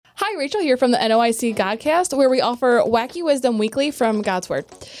Hi, Rachel here from the NOIC Godcast, where we offer wacky wisdom weekly from God's Word.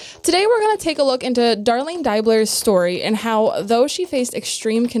 Today we're going to take a look into Darlene Deibler's story and how, though she faced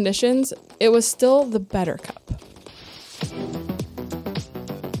extreme conditions, it was still the better cup.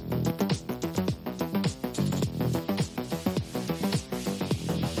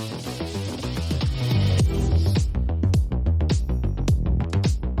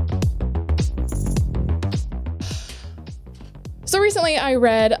 So recently I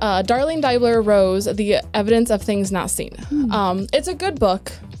read Darlene Deibler Rose, The Evidence of Things Not Seen. It's a good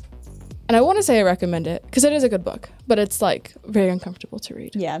book, and I want to say I recommend it because it is a good book, but it's like very uncomfortable to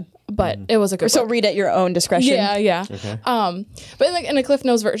read. Yeah. But it was a good book. So read at your own discretion. Yeah. Okay. But in a Cliff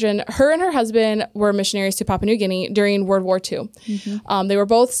Notes version, her and her husband were missionaries to Papua New Guinea during World War II. Mm-hmm. They were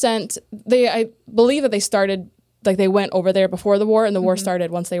both sent, I believe that they started, like they went over there before the war, and the war started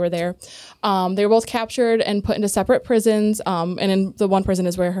once they were there. They were both captured and put into separate prisons, and in the one prison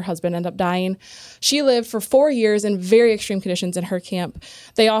is where her husband ended up dying. She lived for 4 years in very extreme conditions in her camp.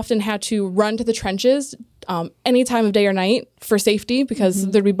 They often had to run to the trenches any time of day or night for safety because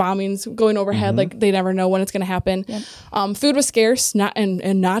there'd be bombings going overhead. Like they never know when it's going to happen. Yep. Food was scarce, not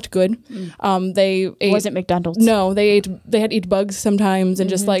good. They ate, wasn't McDonald's. No, they had to eat bugs sometimes and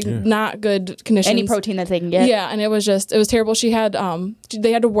just not good conditions. Any protein that they can get. Yeah, and it was terrible. She had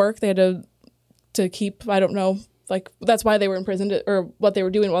they had to work. They had to keep, I don't know, like that's why they were imprisoned, or what they were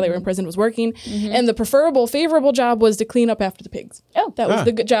doing while they were in prison was working. And the favorable job was to clean up after the pigs. Oh, that was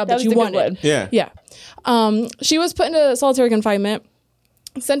the good job that you wanted. Yeah. She was put into solitary confinement,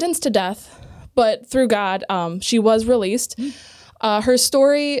 sentenced to death, but through God, she was released. Her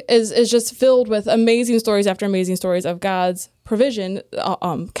story is just filled with amazing stories after amazing stories of God's provision,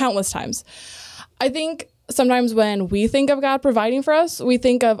 countless times. I think sometimes when we think of God providing for us, we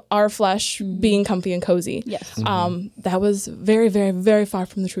think of our flesh being comfy and cozy. Yes. That was very, very, very far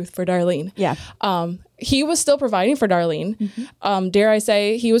from the truth for Darlene. Yeah. He was still providing for Darlene. Dare I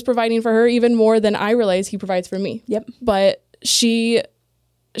say, he was providing for her even more than I realize he provides for me. Yep. But she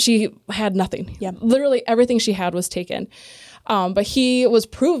had nothing. Yeah. Literally everything she had was taken. But he was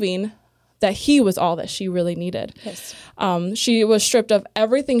proving that he was all that she really needed. Yes. She was stripped of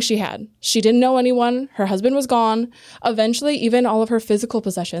everything she had. She didn't know anyone. Her husband was gone. Eventually, even all of her physical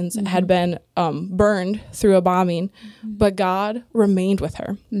possessions had been burned through a bombing, but God remained with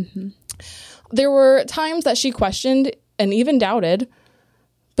her. There were times that she questioned and even doubted,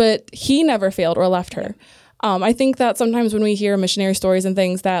 but he never failed or left her. I think that sometimes when we hear missionary stories and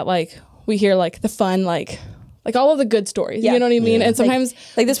things that we hear the fun, like all of the good stories, you know what I mean? And sometimes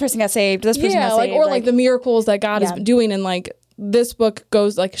like this person got saved, this person got saved. Or the miracles that God is doing. And this book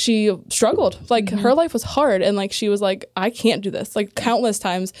goes, she struggled, her life was hard. And she was I can't do this. Countless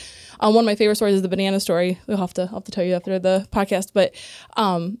times. One of my favorite stories is the banana story. I'll have to tell you after the podcast. But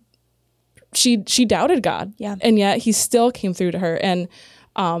she doubted God. Yeah. And yet he still came through to her. And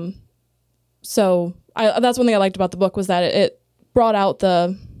so that's one thing I liked about the book was that it brought out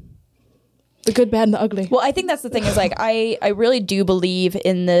the good, bad, and the ugly. Well, I think that's the thing is I really do believe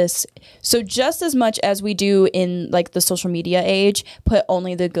in this. So just as much as we do in the social media age, put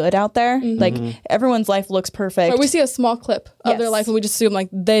only the good out there. Everyone's life looks perfect. Or we see a small clip of their life and we just assume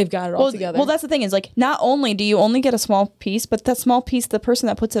they've got it all together. Well, that's the thing is not only do you only get a small piece, but that small piece, the person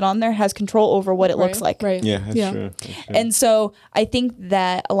that puts it on there has control over what it looks like. Right. Yeah, that's true. And so I think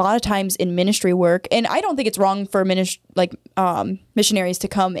that a lot of times in ministry work, and I don't think it's wrong for missionaries to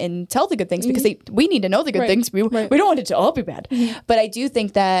come and tell the good things because we need to know the good things. We don't want it to all be bad. But I do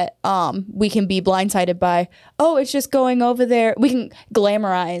think that we can be blindsided by, it's just going over there. We can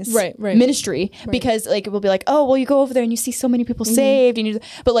glamorize ministry because we'll be you go over there and you see so many people saved. And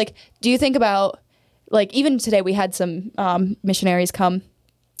but do you think about even today we had some missionaries come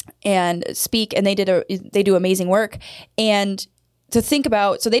and speak, and they do amazing work. And to think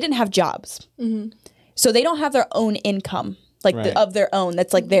about, so they didn't have jobs. So they don't have their own income, of their own,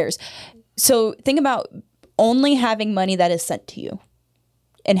 that's theirs. So think about only having money that is sent to you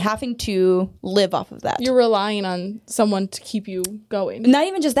and having to live off of that. You're relying on someone to keep you going. Not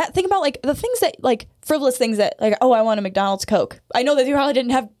even just that. Think about the things that frivolous things that I want a McDonald's Coke. I know that you probably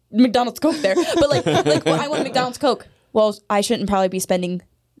didn't have McDonald's Coke there, but I want a McDonald's Coke. Well, I shouldn't probably be spending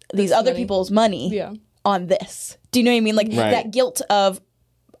these other people's money on this. Do you know what I mean? That guilt of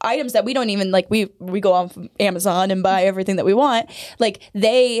items that we don't even we go on Amazon and buy everything that we want.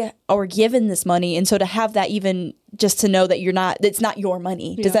 They are given this money, and so to have that, even just to know that it's not your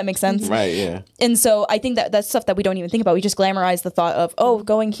money. Does that make sense? Right. Yeah. And so I think that that's stuff that we don't even think about. We just glamorize the thought of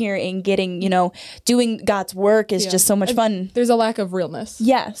going here and getting doing God's work is just so much fun. There's a lack of realness.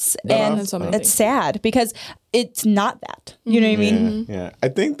 Yes, and it's sad because it's not that. You know what I mean? Yeah. I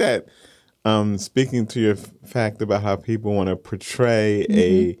think that speaking to your fact about how people want to portray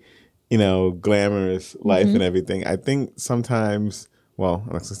a, glamorous life and everything, I think sometimes, well,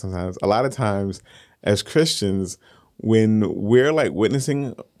 not sometimes, a lot of times as Christians, when we're like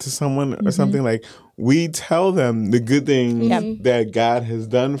witnessing to someone or something, like we tell them the good things that God has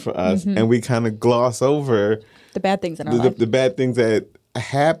done for us, and we kind of gloss over the bad things in our life. The bad things that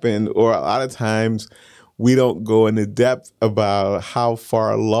happened, or a lot of times we don't go into depth about how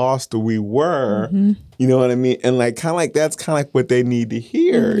far lost we were. You know what I mean? And like kind of like that's kind of like what they need to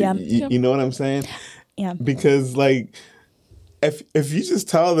hear. You know what I'm saying? Yeah. Because like if you just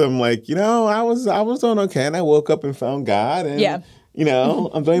tell them like, I was doing okay and I woke up and found God and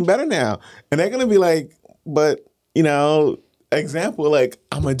I'm doing better now. And they're gonna be like, but example, like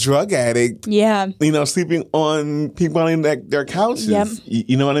I'm a drug addict. Yeah. Sleeping on people on their couches. Yep.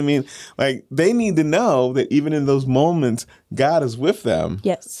 You know what I mean? Like they need to know that even in those moments, God is with them.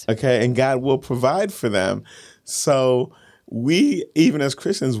 Yes. Okay. And God will provide for them. So we, even as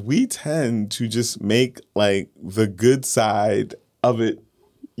Christians, we tend to just make like the good side of it.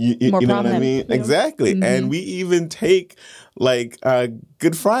 You know what I mean? Yeah. Exactly. And we even take like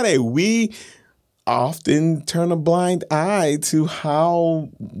Good Friday. We often turn a blind eye to how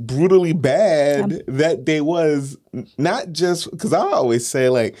brutally bad that day was. Not just because I always say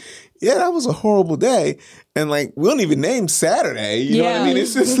like, yeah, that was a horrible day. And like, we don't even name Saturday. You know what I mean?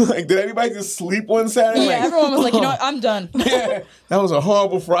 It's just like, did everybody just sleep one Saturday? Yeah, like, everyone was like, you know what, I'm done. Yeah, that was a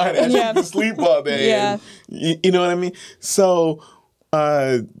horrible Friday. I had to sleep all day. Yeah. And, you know what I mean? So,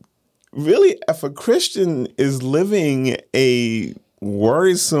 really, if a Christian is living a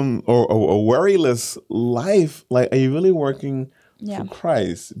worrisome or a worryless life, like, are you really working for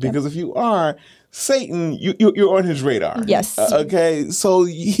Christ? Because if you are, Satan, you're on his radar. Yes. Okay, so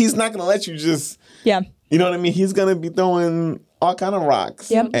he's not going to let you just. Yeah. You know what I mean? He's going to be throwing all kind of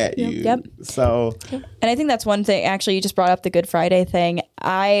rocks at you. Yep. So. And I think that's one thing. Actually, you just brought up the Good Friday thing.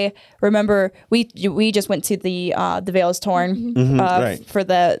 I remember we just went to the Veil is Torn for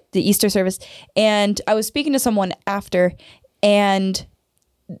the Easter service, and I was speaking to someone after, and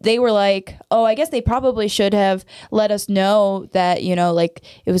they were like, oh, I guess they probably should have let us know that, like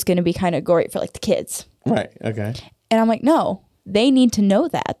it was going to be kind of gory for like the kids. Right. Okay. And I'm like, no, they need to know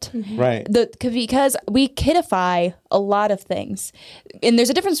that. Right. Because we kidify a lot of things. And there's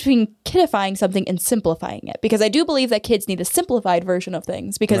a difference between kidifying something and simplifying it. Because I do believe that kids need a simplified version of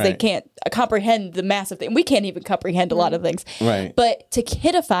things because they can't comprehend the massive thing. We can't even comprehend a lot of things. Right. But to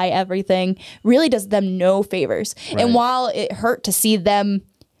kidify everything really does them no favors. Right. And while it hurt to see them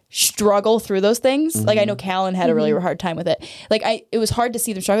struggle through those things. Like I know Callan had a really hard time with it. Like it was hard to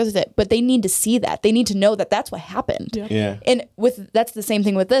see them struggle with it, but they need to see that. They need to know that that's what happened. Yeah. And that's the same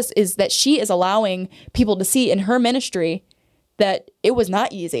thing with this, is that she is allowing people to see in her ministry that it was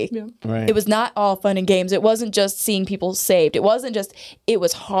not easy. Yeah. Right. It was not all fun and games. It wasn't just seeing people saved. It wasn't just, it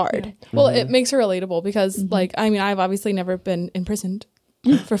was hard. Yeah. Well, it makes her relatable because like, I mean, I've obviously never been imprisoned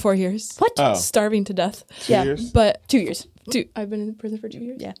for 4 years. What? Oh. Starving to death. 2 years? But 2 years. I've been in prison for 2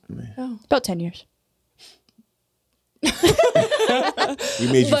 years. Yeah. Oh. About 10 years. We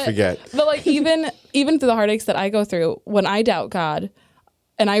made you forget. But like even through the heartaches that I go through, when I doubt God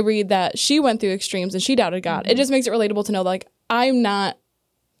and I read that she went through extremes and she doubted God, it just makes it relatable to know that, like, I'm not,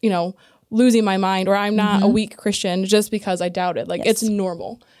 losing my mind, or I'm not a weak Christian just because I doubted. Like it's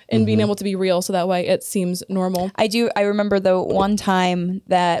normal. And being able to be real so that way it seems normal. I remember the one time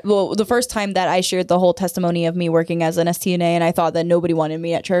the first time that I shared the whole testimony of me working as an STNA and I thought that nobody wanted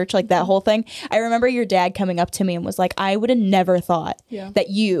me at church, like that whole thing. I remember your dad coming up to me and was like, I would have never thought that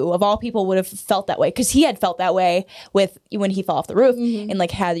you, of all people, would have felt that way. Because he had felt that way when he fell off the roof and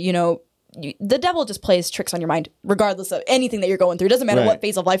like had, the devil just plays tricks on your mind regardless of anything that you're going through. It doesn't matter what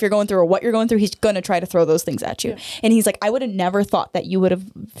phase of life you're going through or what you're going through. He's going to try to throw those things at you. And he's like, I would have never thought that you would have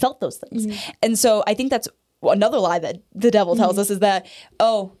felt those things. And so I think that's another lie that the devil tells us, is that,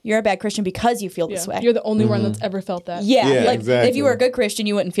 oh, you're a bad Christian because you feel this way. You're the only one that's ever felt that. Like exactly. If you were a good Christian,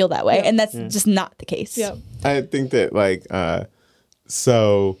 you wouldn't feel that way. And that's just not the case. I think that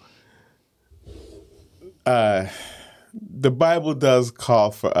the Bible does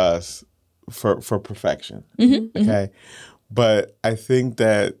call for us for perfection. Okay. But I think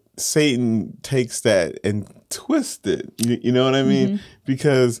that Satan takes that and twists it. You know what I mean?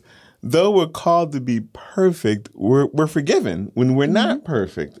 Because though we're called to be perfect, we're forgiven when we're not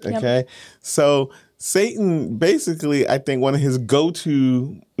perfect. Okay. So Satan basically, I think one of his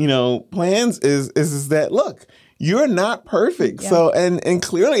go-to, plans is that, look, you're not perfect. So, and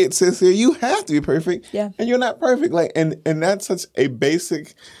clearly it says here, you have to be perfect. And you're not perfect. Like, and that's such a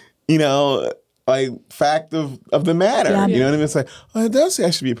basic, fact of the matter. Yeah. You know what I mean? It's like, oh, it does say I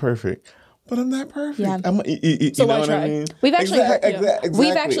should be perfect, but I'm not perfect. Yeah. You So know why what try? I mean? We've actually heard, Exactly.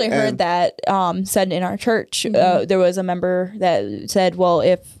 we've actually heard that said in our church. There was a member that said, well,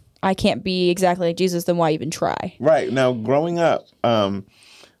 if I can't be exactly like Jesus, then why even try? Right. Now, growing up, I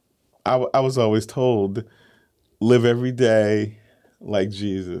was always told, live every day like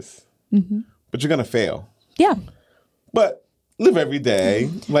Jesus, but you're going to fail. Yeah. But live every day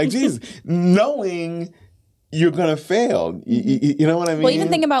like Jesus, knowing you're going to fail. You know what I mean? Well, even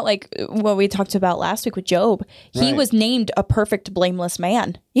think about like what we talked about last week with Job. He Right. was named a perfect, blameless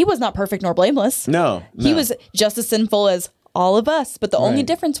man. He was not perfect nor blameless. No. He was just as sinful as all of us. But the only Right.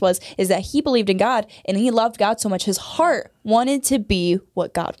 difference is that he believed in God and he loved God so much. His heart wanted to be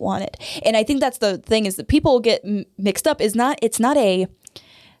what God wanted. And I think that's the thing is that people get mixed up. It's not a,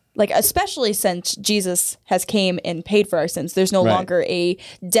 like, especially since Jesus has came and paid for our sins, there's no Right. longer a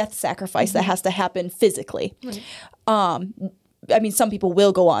death sacrifice that has to happen physically. I mean, some people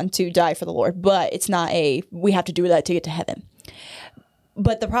will go on to die for the Lord, but it's not we have to do that to get to heaven.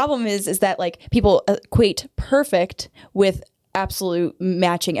 But the problem is that like people equate perfect with absolute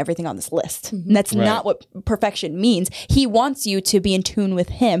matching everything on this list. And that's Right. not what perfection means. He wants you to be in tune with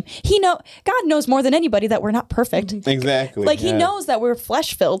him. God knows more than anybody that we're not perfect. Exactly. Like he yeah. knows that we're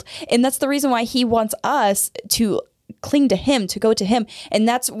flesh filled, and that's the reason why he wants us to cling to him, to go to him. And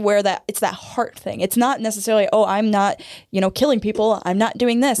that's where it's that heart thing. It's not necessarily, oh, I'm not, killing people. I'm not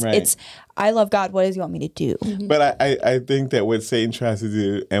doing this. Right. It's, I love God. What does he want me to do? But I think that what Satan tries to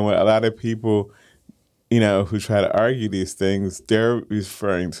do, and what a lot of people, who try to argue these things, they're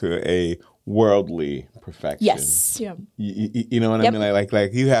referring to a worldly perfection. Yes. Yeah. You know what Yep. I mean?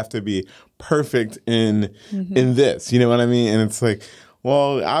 Like you have to be perfect in this. You know what I mean? And it's like,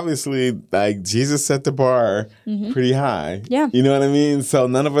 well, obviously, like Jesus set the bar pretty high. Yeah. You know what I mean? So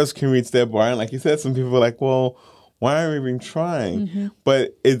none of us can reach that bar. And like you said, some people are like, well, why are we even trying?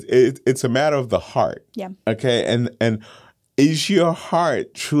 But it's a matter of the heart. Yeah. Okay. And is your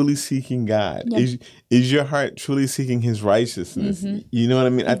heart truly seeking God? Yeah. Is your heart truly seeking his righteousness? You know what I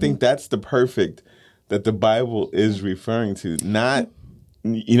mean? I think that's the perfect that the Bible is referring to. Not,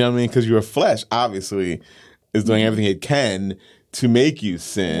 you know what I mean? Because your flesh, obviously, is doing everything it can to make you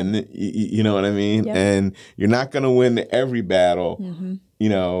sin. You know what I mean? Yep. And you're not going to win every battle,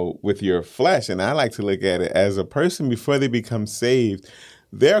 with your flesh. And I like to look at it as a person before they become saved,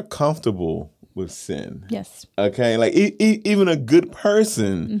 they're comfortable with sin. Yes. Okay? Like even a good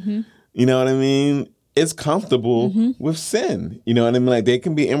person, you know what I mean, is comfortable with sin. You know what I mean? Like they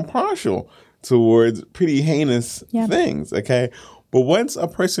can be impartial towards pretty heinous things. Okay? But once a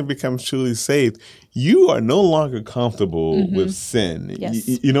person becomes truly saved, you are no longer comfortable with sin. Yes.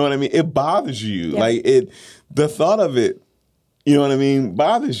 You know what I mean? It bothers you. Yeah. Like the thought of it, you know what I mean,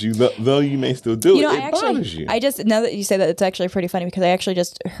 bothers you, though you may still do it. It bothers you. Now that you say that, it's actually pretty funny because I actually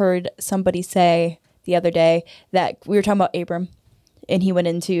just heard somebody say the other day that we were talking about Abram and he went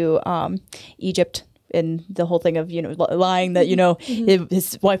into Egypt and the whole thing of, lying that,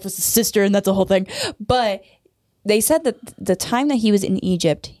 his wife was his sister and that's the whole thing. But they said that the time that he was in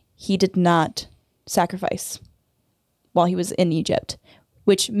Egypt, he did not sacrifice while he was in Egypt,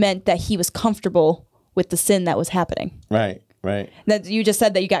 which meant that he was comfortable with the sin that was happening. Right. That you just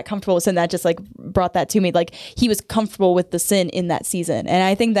said that you got comfortable with sin. That just like brought that to me. Like he was comfortable with the sin in that season. And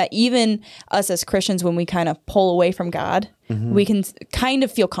I think that even us as Christians, when we kind of pull away from God, we can kind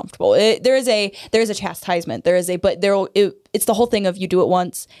of feel comfortable. There is a chastisement. It's the whole thing of you do it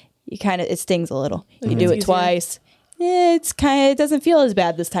once, it stings a little. You do it easier. twice. It doesn't feel as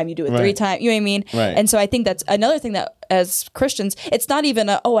bad this time. You do it 3 times. You know what I mean? Right. And so I think that's another thing that as Christians, it's not even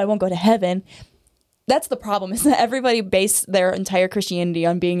I won't go to heaven. That's the problem, is that everybody based their entire Christianity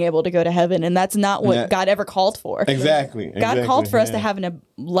on being able to go to heaven, and that's not what God ever called for. Exactly. God called for us to have a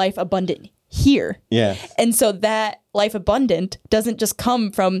life abundant here. Yeah. And so that life abundant doesn't just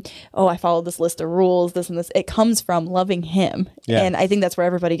come from, I followed this list of rules, this and this. It comes from loving him. Yeah. And I think that's where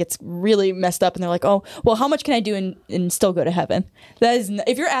everybody gets really messed up, and they're like, oh, well, how much can I do and still go to heaven? That is,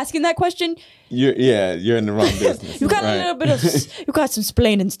 if you're asking that question, you're in the wrong business. you've got a little bit of, you've got some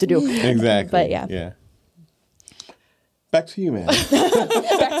splainings to do. Exactly. But yeah. Back to you, man. Back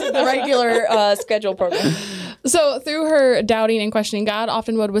to the regular schedule program. So through her doubting and questioning, God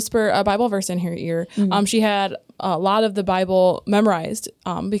often would whisper a Bible verse in her ear. She had a lot of the Bible memorized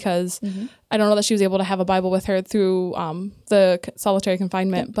because I don't know that she was able to have a Bible with her through the solitary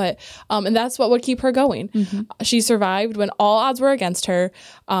confinement, but and that's what would keep her going. She survived when all odds were against her,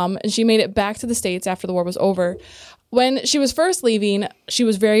 and she made it back to the States after the war was over. when she was first leaving, she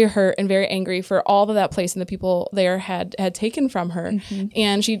was very hurt and very angry for all that place and the people there had taken from her.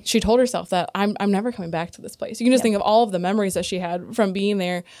 And she told herself that I'm never coming back to this place. You can just think of all of the memories that she had from being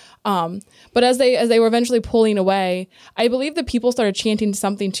there. But as they were eventually pulling away, I believe the people started chanting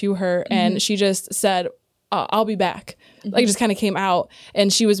something to her, and she just said, I'll be back. Like, just kind of came out,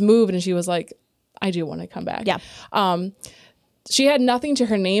 and she was moved, and she was like, I do want to come back. Yeah. She had nothing to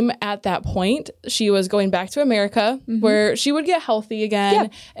her name at that point. She was going back to America where she would get healthy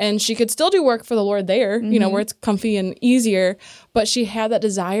again, and she could still do work for the Lord there, you know, where it's comfy and easier. But she had that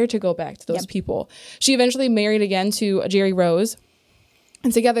desire to go back to those people. She eventually married again to Jerry Rose.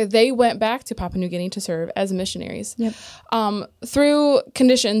 And together they went back to Papua New Guinea to serve as missionaries. Through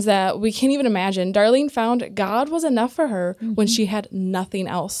conditions that we can't even imagine, Darlene found God was enough for her when she had nothing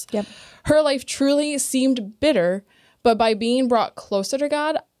else. Her life truly seemed bitter, but by being brought closer to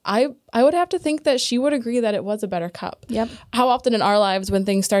God, I would have to think that she would agree that it was a better cup. How often in our lives, when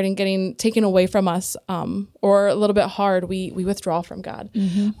things started getting taken away from us, or a little bit hard, we withdraw from God.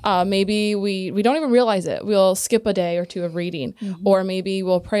 Maybe we don't even realize it. We'll skip a day or two of reading, or maybe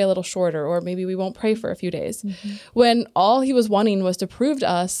we'll pray a little shorter, or maybe we won't pray for a few days. When all he was wanting was to prove to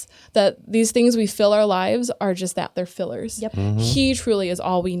us that these things we fill our lives are just that, they're fillers. He truly is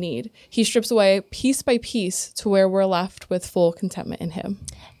all we need. He strips away piece by piece to where we're left with full contentment in him.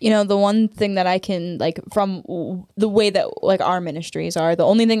 You know, the one thing that I can, like, from the way that, like, our ministries are, the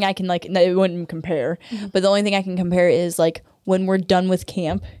only thing I can, like, it wouldn't compare, but the only thing I can compare is, like, when we're done with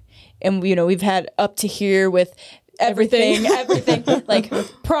camp, and, you know, we've had up to here with everything, like,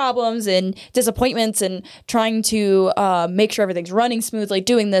 problems and disappointments and trying to make sure everything's running smoothly,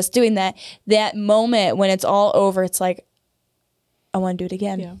 doing this, doing that moment when it's all over, it's like, I want to do it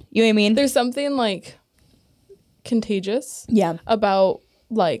again. You know what I mean? There's something, like, contagious about,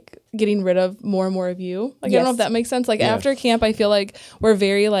 like, getting rid of more and more of you. Like, I don't know if that makes sense. Like, after camp, I feel like we're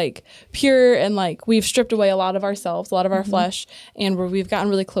very, like, pure, and, like, we've stripped away a lot of ourselves, a lot of our flesh, and we've gotten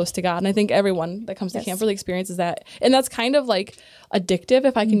really close to God. And I think everyone that comes to camp really experiences that. And that's kind of, like, addictive,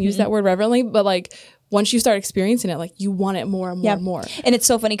 if I can use that word reverently, but, like, once you start experiencing it, like, you want it more and more and more. And it's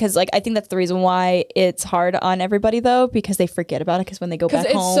so funny because, like, I think that's the reason why it's hard on everybody, though, because they forget about it, because when they go back home.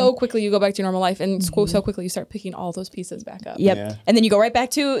 Because it's so quickly you go back to your normal life, and so quickly you start picking all those pieces back up. And then you go right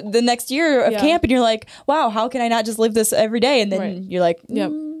back to the next year of camp, and you're like, wow, how can I not just live this every day? And then you're like,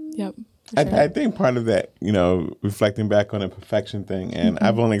 I think part of that, you know, reflecting back on a perfection thing, and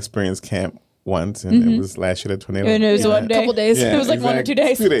I've only experienced camp once, and it was last year, the tornado. And it was one day. Couple days. It was like 1 or 2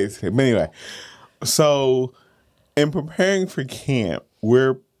 days. 2 days. But anyway. So, in preparing for camp,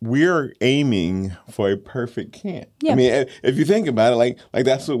 we're aiming for a perfect camp. I mean, if you think about it, like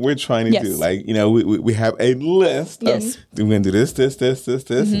that's what we're trying to do. Like, you know, we have a list of we're going to do this,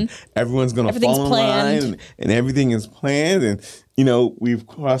 and everyone's going to fall in line, and everything is planned, and you know, we've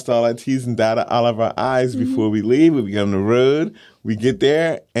crossed all our T's and dotted all of our I's before we leave. We get on the road, we get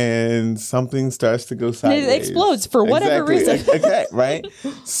there, and something starts to go sideways. It explodes for whatever reason. Okay, right?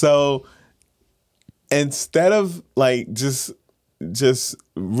 So instead of, like, just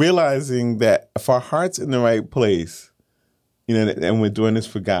realizing that if our heart's in the right place, you know, and we're doing this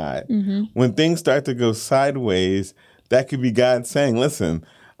for God, when things start to go sideways, that could be God saying, listen,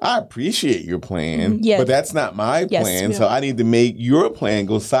 I appreciate your plan, but that's not my plan. So I need to make your plan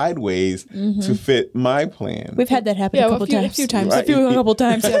go sideways to fit my plan. We've had that happen a couple times. A few times. Right. A couple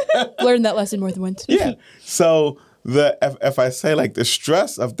times. Learned that lesson more than once. So if I say, like, the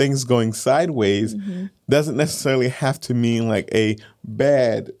stress of things going sideways doesn't necessarily have to mean, like, a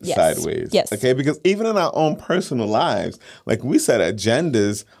bad sideways. Okay? Because even in our own personal lives, like, we set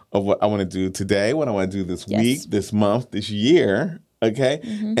agendas of what I want to do today, what I want to do this week, this month, this year. Okay?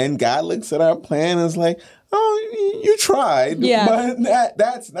 And God looks at our plan and is like, oh, you tried, but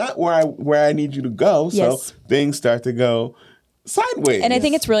that's not where I need you to go. So things start to go sideways. And I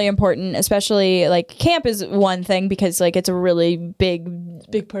think it's really important, especially, like, camp is one thing because, like, it's a really big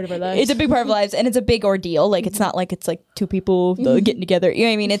part of our lives. It's a big part of our lives, and it's a big ordeal. Like, it's not like it's like two people getting together. You know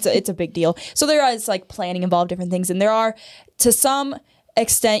what I mean? It's a big deal. So there is, like, planning involved, different things, and there are, to some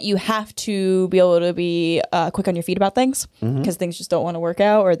extent, you have to be able to be quick on your feet about things because things just don't want to work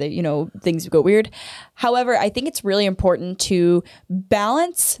out, or that, you know, things go weird. However, I think it's really important to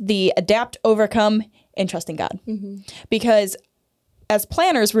balance the adapt, overcome, and trusting God, because as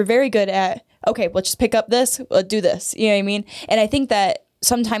planners, we're very good at, okay, let's just pick up this, let's do this. You know what I mean? And I think that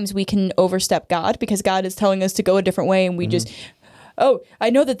sometimes we can overstep God because God is telling us to go a different way, and we just oh, I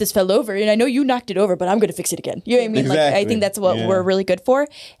know that this fell over and I know you knocked it over, but I'm going to fix it again. You know what I mean? Exactly. Like, I think that's what we're really good for.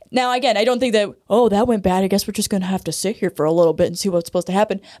 Now, again, I don't think that, that went bad. I guess we're just going to have to sit here for a little bit and see what's supposed to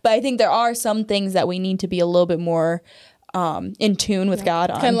happen. But I think there are some things that we need to be a little bit more in tune with God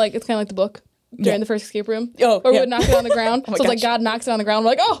on. It's kind of like the book. During the first escape room. Oh, or we would knock it on the ground. So it's like gosh. God knocks it on the ground.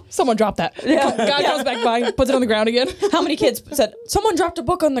 We're like, oh, someone dropped that. Yeah. God comes back by, puts it on the ground again. How many kids said, someone dropped a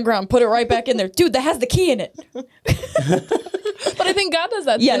book on the ground, put it right back in there. Dude, that has the key in it. But I think God does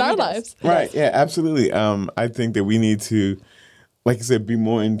that in our lives. Right. Yeah, absolutely. I think that we need to, like I said, be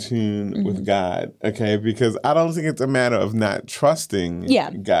more in tune with God. Okay. Because I don't think it's a matter of not trusting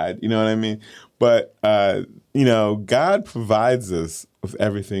God. You know what I mean? But, God provides us with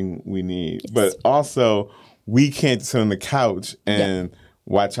everything we need. Yes. But also, we can't sit on the couch and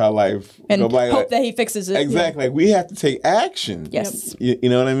watch our life and go by. Hope that he fixes it. Exactly. Like, we have to take action. Yes. You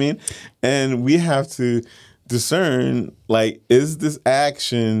know what I mean? And we have to discern, like, is this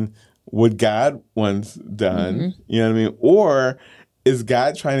action what God wants done? Mm-hmm. You know what I mean? Or is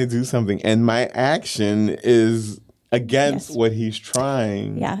God trying to do something and my action is against what he's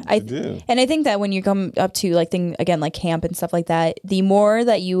trying to do. And I think that when you come up to like like camp and stuff like that, the more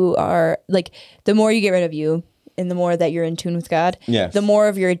that you are like, the more you get rid of you and the more that you're in tune with God, the more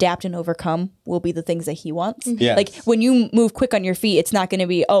of your adapt and overcome will be the things that he wants. Yes. Like when you move quick on your feet, it's not going to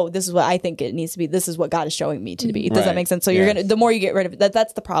be, oh, this is what I think it needs to be. This is what God is showing me to be. Does that make sense? So you're going to, the more you get rid of it,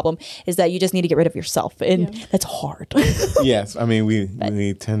 that's the problem, is that you just need to get rid of yourself. And that's hard. Yes. I mean,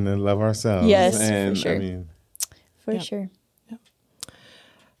 we tend to love ourselves. Yes, and, for sure. I mean, for sure. Yep.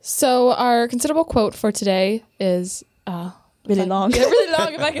 So our considerable quote for today is really long. Really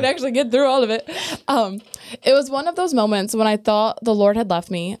long if I can actually get through all of it. It was one of those moments when I thought the Lord had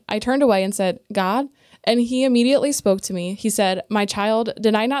left me. I turned away and said, God, and he immediately spoke to me. He said, my child,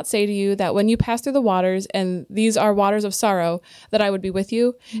 did I not say to you that when you pass through the waters, and these are waters of sorrow, that I would be with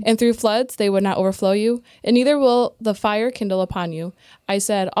you? And through floods, they would not overflow you, and neither will the fire kindle upon you. I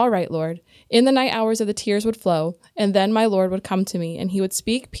said, all right, Lord. In the night hours of the tears would flow, and then my Lord would come to me, and he would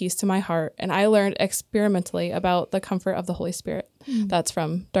speak peace to my heart. And I learned experimentally about the comfort of the Holy Spirit. That's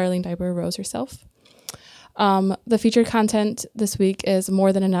from Darlene Diber Rose herself. The featured content this week is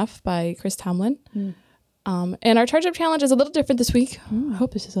More Than Enough by Chris Tomlin. And our Charge Up Challenge is a little different this week. I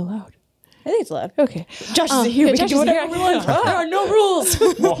hope this is allowed. I think it's allowed. Okay. Josh is here. We can do whatever we want. There are no rules.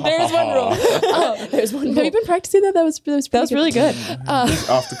 There's one rule. There's one rule. Have you been practicing that? That was really good.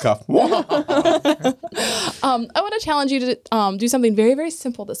 off the cuff. I want to challenge you to do something very, very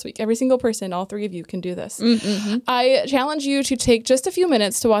simple this week. Every single person, all three of you can do this. Mm-hmm. I challenge you to take just a few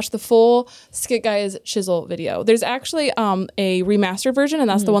minutes to watch the full Skit Guys Chisel video. There's actually a remastered version, and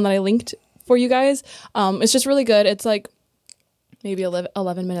that's the one that I linked for you guys. It's just really good. It's like maybe 11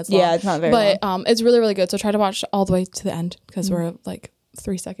 minutes long. Yeah, it's not very long. But it's really, really good. So try to watch all the way to the end because we're like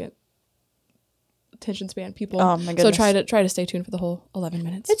 3-second attention span people. Oh my goodness. So try to stay tuned for the whole 11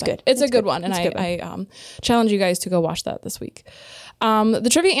 minutes. It's good. It's a good one. And I challenge you guys to go watch that this week. The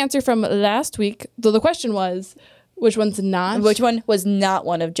trivia answer from last week, though the question was, which one was not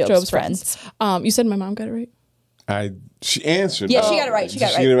one of Job's friends? You said my mom got it right? She answered. Yeah, she got it right. She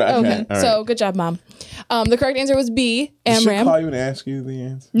got it right. Okay. So good job, Mom. The correct answer was B, Amram. Did she call you and ask you the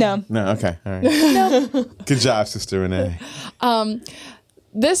answer? No. No, okay. All right. No. Good job, Sister Renee.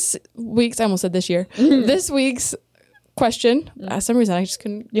 This week's question, for some reason I just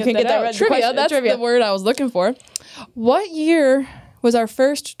couldn't get that right. Trivia, that's the word I was looking for. What year was our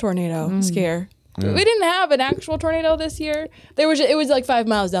first tornado scare? We didn't have an actual tornado this year. It was like 5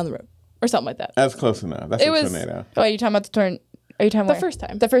 miles down the road. Or something like that. That's close enough. That's a tornado. Oh, are you talking about the Are you talking the first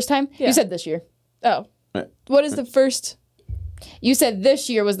time? The first time? Yeah. You said this year. Oh. What is the first? You said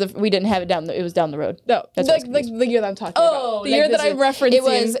this year was we didn't have it it was down the road. No. That's like the year that I'm talking about. The year that I'm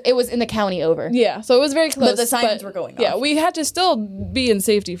referencing. It was in the county over. Yeah. So it was very close. But the sirens were going off. Yeah, we had to still be in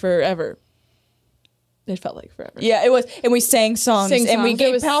safety forever. It felt like forever. Yeah, it was. And we sang songs. And we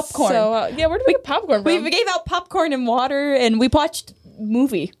gave popcorn. So, where did we get popcorn from? We gave out popcorn and water and we watched a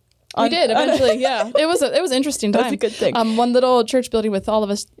movie. We did eventually, yeah. It was an interesting time. That's a good thing. One little church building with all of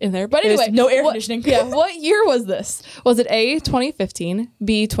us in there. But anyway, no air conditioning. What year was this? Was it A, 2015,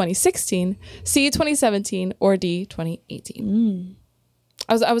 B, 2016, C, 2017, or D, 2018?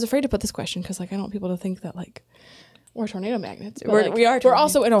 I was afraid to put this question because I don't want people to think that we're tornado magnets. We're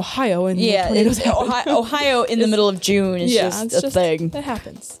also in Ohio, and tornadoes Ohio in the middle of June is just a thing. That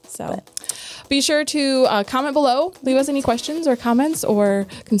happens. So. Be sure to comment below. Leave us any questions or comments or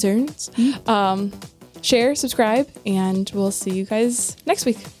concerns. Share, subscribe, and we'll see you guys next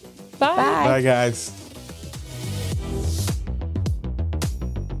week. Bye. Bye, guys.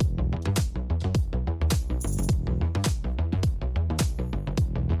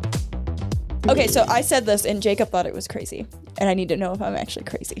 Okay, so I said this and Jacob thought it was crazy. And I need to know if I'm actually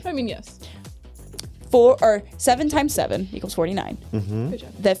crazy. I mean, yes. 7 times 7 equals 49. Good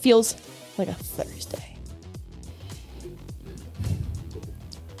job. That feels like a Thursday.